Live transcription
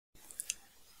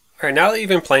Alright, now that you've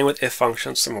been playing with if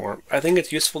functions some more, I think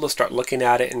it's useful to start looking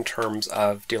at it in terms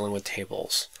of dealing with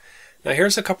tables. Now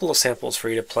here's a couple of samples for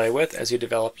you to play with as you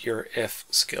develop your if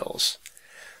skills.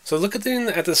 So looking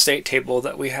at the state table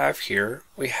that we have here,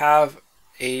 we have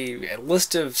a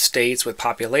list of states with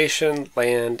population,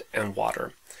 land, and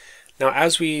water. Now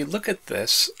as we look at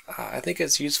this, I think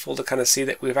it's useful to kind of see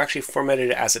that we've actually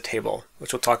formatted it as a table,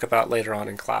 which we'll talk about later on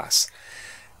in class.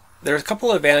 There's a couple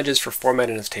of advantages for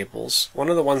formatting as tables. One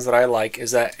of the ones that I like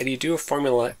is that if you do a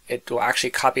formula, it will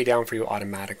actually copy down for you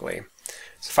automatically.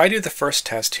 So if I do the first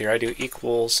test here, I do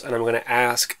equals, and I'm going to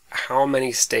ask how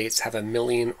many states have 1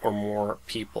 million or more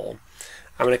people.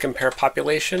 I'm going to compare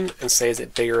population and say is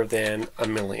it bigger than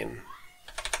 1 million.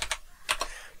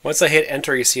 Once I hit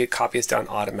enter, you see it copies down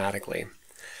automatically.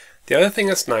 The other thing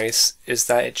that's nice is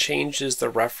that it changes the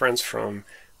reference from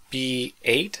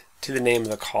B8 to the name of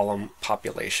the column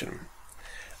population.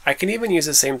 I can even use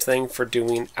the same thing for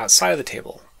doing outside of the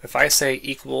table. If I say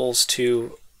equals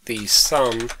to the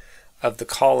sum of the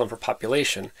column for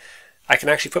population, I can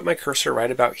actually put my cursor right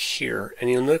about here,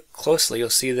 and you'll look closely, you'll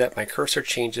see that my cursor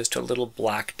changes to a little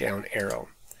black down arrow.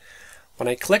 When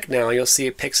I click now, you'll see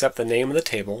it picks up the name of the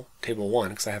table, table 1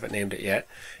 because I haven't named it yet,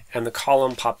 and the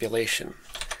column population.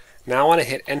 Now when I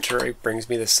hit enter, it brings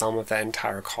me the sum of that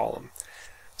entire column.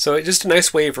 So it's just a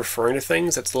nice way of referring to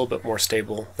things that's a little bit more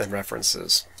stable than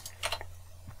references.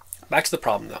 Back to the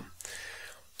problem though.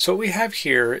 So what we have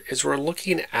here is we're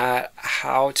looking at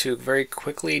how to very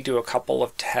quickly do a couple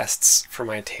of tests for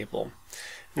my table.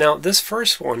 Now this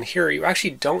first one here, you actually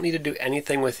don't need to do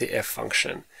anything with the if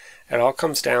function. It all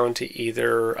comes down to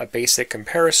either a basic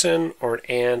comparison or an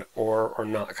and or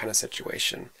not kind of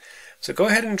situation. So go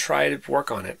ahead and try to work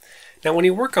on it. Now when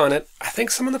you work on it, I think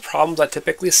some of the problems I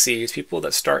typically see is people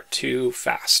that start too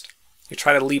fast. You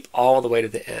try to leap all the way to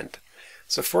the end.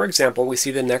 So for example, we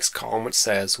see the next column which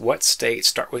says what states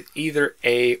start with either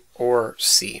A or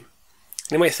C.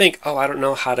 And you might think, oh, I don't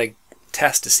know how to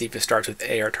test to see if it starts with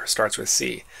A or starts with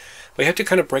C. But you have to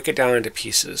kind of break it down into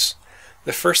pieces.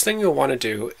 The first thing you'll want to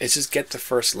do is just get the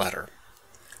first letter.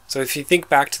 So if you think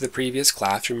back to the previous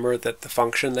class, remember that the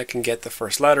function that can get the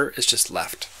first letter is just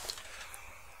left.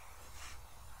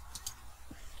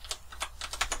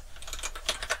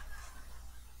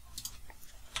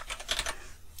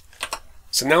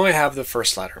 So now I have the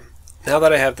first letter. Now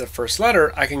that I have the first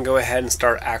letter, I can go ahead and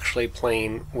start actually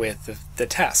playing with the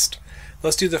test.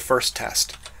 Let's do the first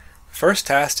test. The first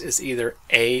test is either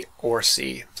A or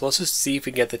C. So let's just see if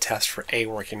we get the test for A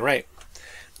working right.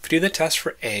 If we do the test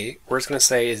for A, we're just going to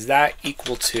say, is that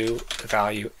equal to the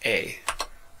value A?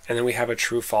 And then we have a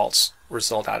true-false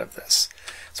result out of this.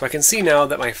 So I can see now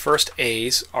that my first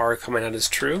A's are coming out as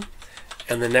true,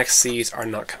 and the next C's are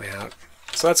not coming out.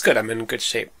 So that's good, I'm in good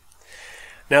shape.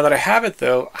 Now that I have it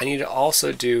though, I need to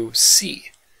also do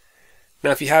C.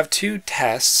 Now if you have two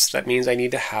tests, that means I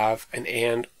need to have an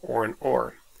and or an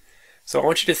or. So I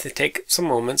want you to take some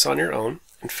moments on your own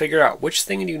and figure out which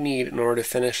thing you need in order to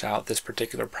finish out this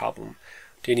particular problem.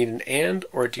 Do you need an and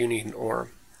or do you need an or?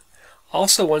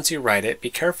 Also, once you write it, be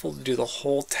careful to do the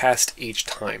whole test each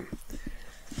time.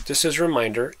 Just as a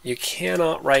reminder, you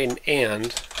cannot write an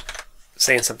and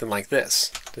saying something like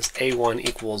this. Does A1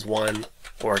 equals 1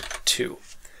 or 2?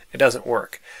 It doesn't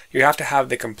work. You have to have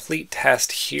the complete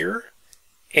test here,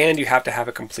 and you have to have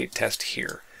a complete test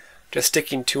here. Just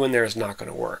sticking 2 in there is not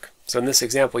going to work. So in this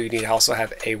example, you need to also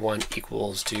have A1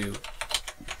 equals to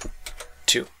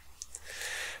 2.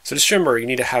 So just remember, you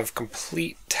need to have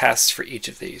complete tests for each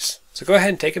of these. So go ahead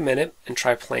and take a minute and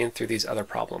try playing through these other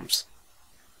problems.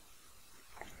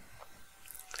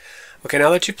 Okay, now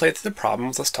that you've played through the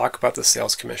problems, let's talk about the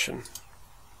sales commission.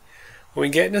 When we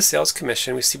get into sales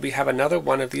commission, we see we have another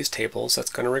one of these tables that's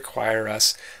going to require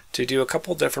us to do a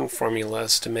couple different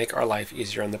formulas to make our life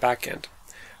easier on the back end.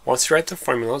 Once we write the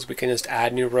formulas, we can just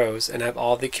add new rows and have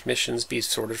all the commissions be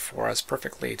sorted for us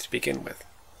perfectly to begin with.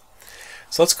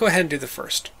 So let's go ahead and do the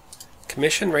first.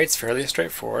 Commission rate's fairly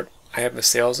straightforward. I have the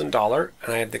sales in dollar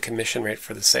and I have the commission rate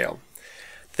for the sale.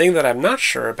 The thing that I'm not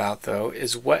sure about though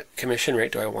is what commission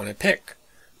rate do I want to pick?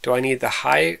 Do I need the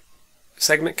high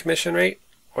segment commission rate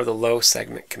or the low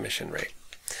segment commission rate?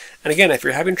 And again, if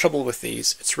you're having trouble with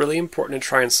these, it's really important to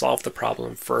try and solve the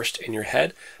problem first in your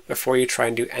head before you try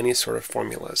and do any sort of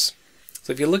formulas.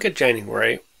 So if you look at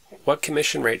January, what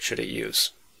commission rate should it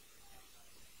use?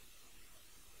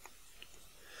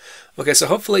 Okay, so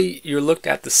hopefully you looked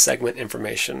at the segment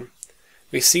information.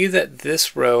 We see that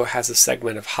this row has a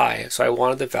segment of high, so I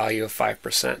wanted the value of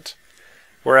 5%.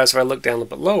 Whereas if I look down a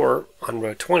little bit lower on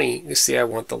row 20, you see I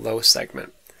want the low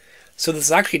segment. So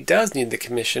this actually does need the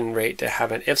commission rate to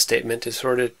have an if statement to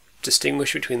sort of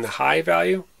distinguish between the high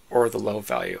value or the low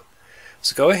value.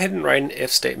 So go ahead and write an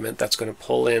if statement that's going to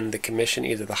pull in the commission,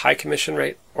 either the high commission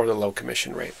rate or the low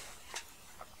commission rate.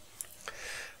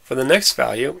 For the next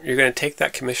value, you're going to take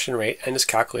that commission rate and just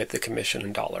calculate the commission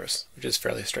in dollars, which is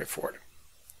fairly straightforward.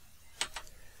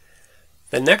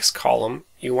 The next column,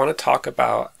 you want to talk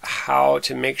about how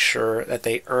to make sure that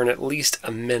they earn at least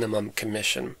a minimum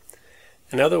commission.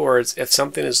 In other words, if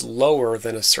something is lower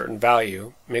than a certain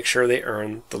value, make sure they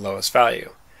earn the lowest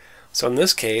value. So in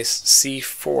this case,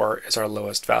 C4 is our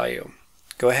lowest value.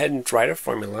 Go ahead and write a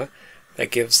formula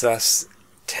that gives us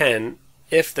 10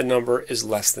 if the number is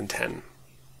less than 10.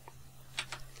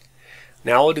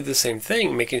 Now we'll do the same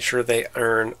thing, making sure they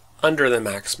earn under the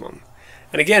maximum.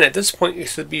 And again, at this point, you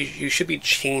should be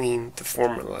chaining the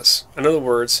formulas. In other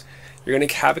words, you're going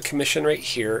to have a commission rate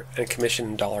here and a commission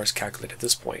in dollars calculated at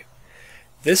this point.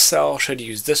 This cell should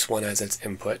use this one as its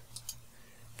input.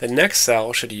 The next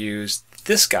cell should use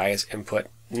this guy as input,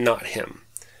 not him.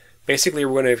 Basically,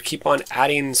 we're going to keep on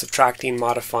adding, subtracting,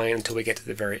 modifying until we get to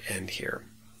the very end here.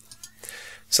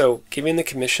 So giving the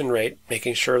commission rate,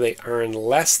 making sure they earn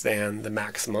less than the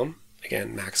maximum.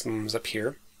 Again, maximum is up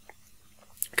here.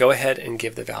 Go ahead and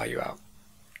give the value out.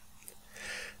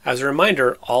 As a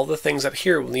reminder, all the things up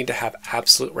here will need to have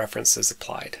absolute references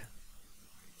applied.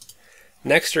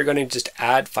 Next, you're going to just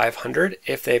add 500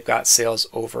 if they've got sales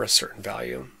over a certain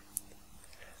value.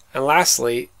 And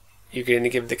lastly, you're going to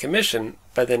give the commission,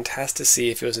 but then test to see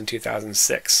if it was in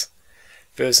 2006.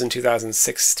 If it was in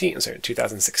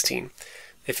 2016.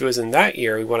 If it was in that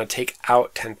year, we want to take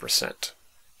out 10%.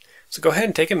 So go ahead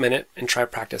and take a minute and try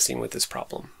practicing with this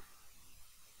problem.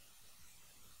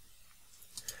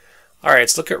 All right,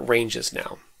 let's look at ranges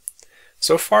now.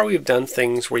 So far we've done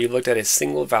things where you've looked at a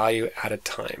single value at a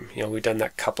time. We've done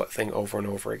that couplet thing over and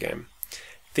over again.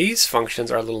 These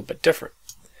functions are a little bit different.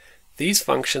 These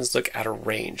functions look at a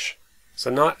range. So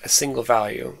not a single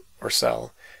value or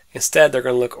cell. Instead, they're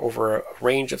going to look over a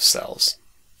range of cells.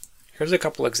 Here's a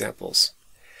couple examples.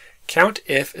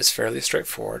 COUNTIF is fairly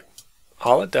straightforward.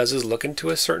 All it does is look into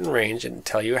a certain range and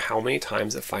tell you how many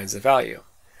times it finds a value.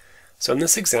 So in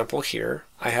this example here,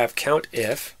 I have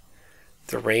COUNTIF,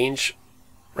 the range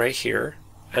right here,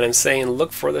 and I'm saying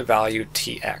look for the value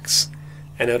tx.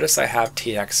 And notice I have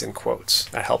tx in quotes.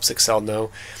 That helps Excel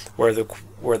know where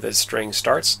the string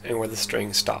starts and where the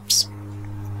string stops.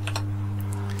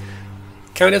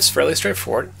 COUNTIF is fairly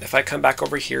straightforward. If I come back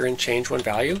over here and change one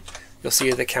value, you'll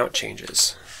see the count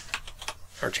changes,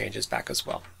 or changes back as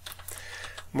well.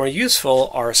 More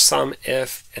useful are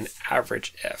SUMIF and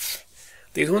AVERAGEIF.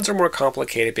 These ones are more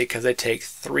complicated because they take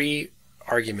 3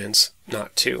 arguments,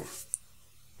 not 2.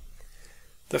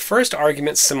 The first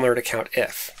argument is similar to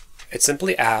COUNTIF. It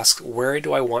simply asks, where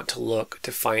do I want to look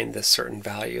to find this certain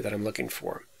value that I'm looking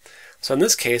for? So in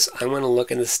this case, I'm going to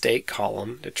look in the state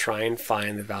column to try and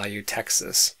find the value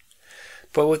Texas.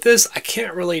 But with this, I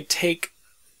can't really take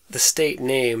the state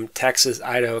name, Texas,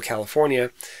 Idaho,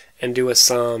 California, and do a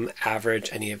sum, average,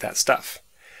 any of that stuff.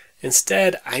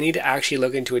 Instead, I need to actually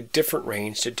look into a different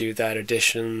range to do that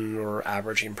addition or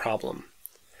averaging problem.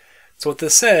 So what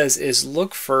this says is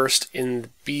look first in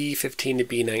B15 to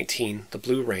B19, the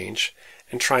blue range,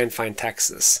 and try and find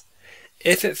Texas.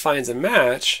 If it finds a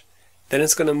match, then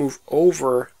it's going to move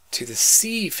over to the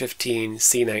C15,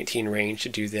 C19 range to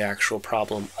do the actual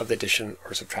problem of addition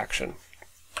or subtraction.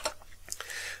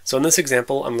 So in this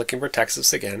example, I'm looking for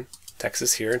Texas again,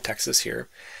 Texas here and Texas here.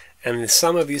 And the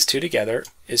sum of these two together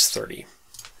is 30.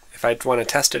 If I want to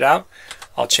test it out,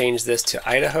 I'll change this to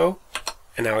Idaho,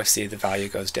 and now I see the value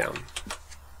goes down.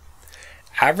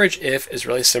 AVERAGEIF is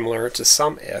really similar to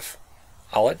SUMIF.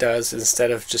 All it does,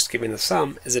 instead of just giving the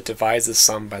sum, is it divides the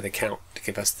sum by the count to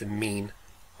give us the mean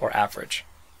or average.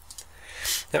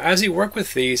 Now as you work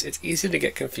with these, it's easy to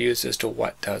get confused as to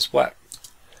what does what.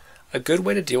 A good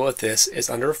way to deal with this is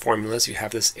under formulas you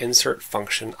have this insert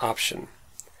function option.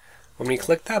 When we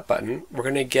click that button, we're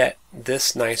going to get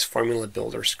this nice formula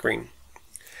builder screen.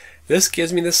 This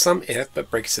gives me the SUMIF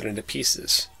but breaks it into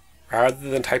pieces. Rather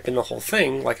than type in the whole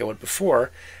thing like I would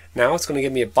before, now it's going to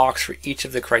give me a box for each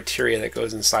of the criteria that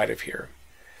goes inside of here.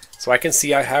 So I can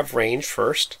see I have range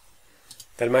first,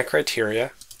 then my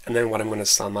criteria, and then what I'm going to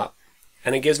sum up.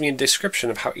 And it gives me a description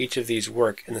of how each of these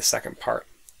work in the second part.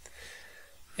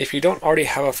 If you don't already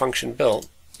have a function built,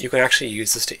 you can actually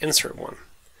use this to insert one.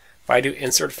 If I do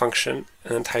insert function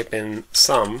and then type in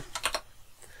sum,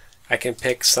 I can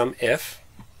pick SUMIF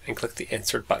and click the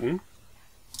insert button.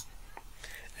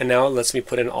 And now it lets me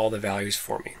put in all the values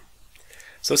for me.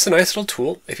 So it's a nice little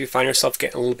tool. If you find yourself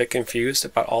getting a little bit confused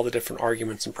about all the different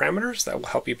arguments and parameters, that will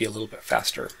help you be a little bit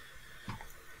faster.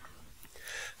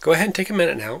 Go ahead and take a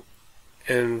minute now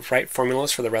and write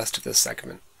formulas for the rest of this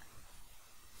segment.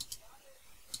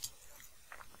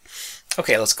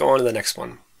 Okay, let's go on to the next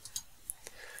one.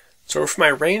 So for my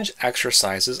range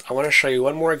exercises, I want to show you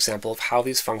one more example of how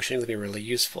these functions will be really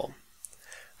useful.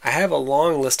 I have a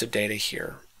long list of data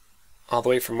here, all the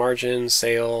way from margin,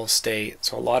 sale, state,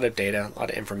 so a lot of data, a lot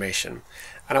of information.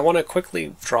 And I want to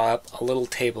quickly draw up a little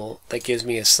table that gives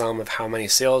me a sum of how many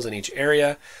sales in each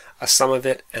area, a sum of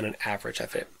it, and an average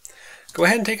of it. Go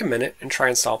ahead and take a minute and try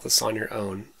and solve this on your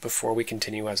own before we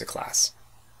continue as a class.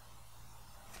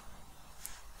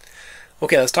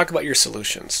 Okay, let's talk about your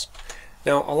solutions.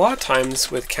 Now, a lot of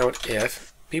times with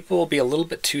COUNTIF, people will be a little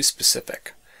bit too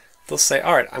specific. They'll say,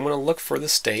 all right, I'm going to look for the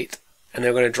state, and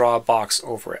they're going to draw a box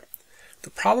over it.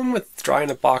 The problem with drawing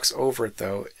a box over it,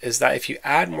 though, is that if you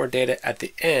add more data at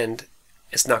the end,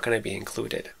 it's not going to be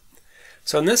included.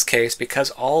 So in this case,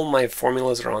 because all my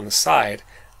formulas are on the side,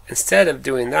 instead of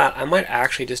doing that, I might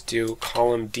actually just do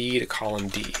column D to column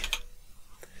D.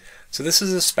 So this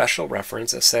is a special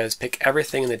reference that says pick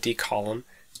everything in the D column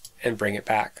and bring it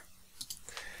back.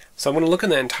 So I'm going to look in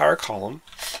the entire column,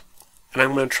 and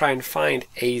I'm going to try and find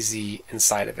AZ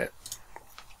inside of it.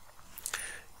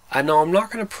 I know I'm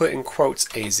not going to put in quotes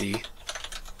AZ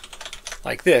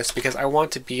like this because I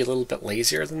want to be a little bit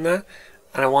lazier than that,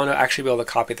 and I want to actually be able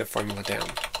to copy the formula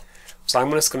down. So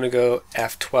I'm just going to go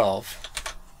F12.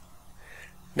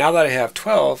 Now that I have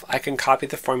 12, I can copy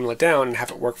the formula down and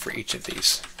have it work for each of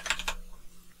these.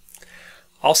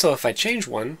 Also, if I change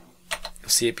one, you'll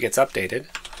see it gets updated.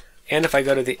 And if I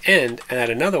go to the end and add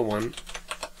another one,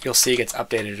 you'll see it gets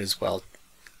updated as well.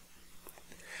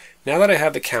 Now that I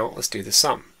have the count, let's do the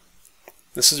sum.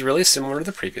 This is really similar to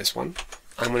the previous one.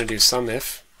 I'm going to do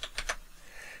SUMIF.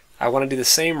 I want to do the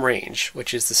same range,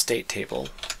 which is the state table.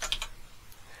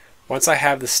 Once I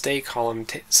have the state column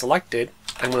selected,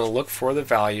 I'm going to look for the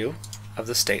value of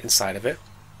the state inside of it.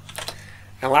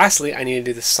 And lastly, I need to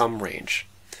do the sum range.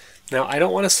 Now, I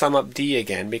don't want to sum up D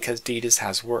again because D just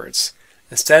has words.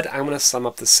 Instead, I'm going to sum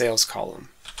up the sales column.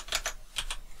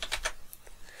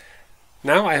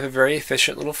 Now I have a very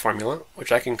efficient little formula,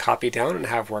 which I can copy down and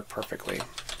have work perfectly.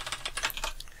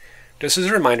 Just as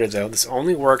a reminder though, this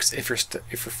only works if your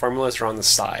formulas are on the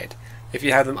side. If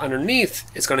you have them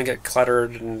underneath, it's going to get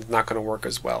cluttered and not going to work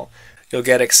as well. You'll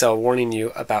get Excel warning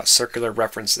you about circular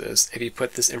references if you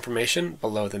put this information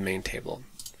below the main table.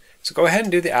 So go ahead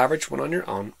and do the average one on your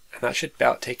own, and that should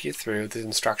about take you through the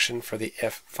instruction for the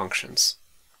if functions.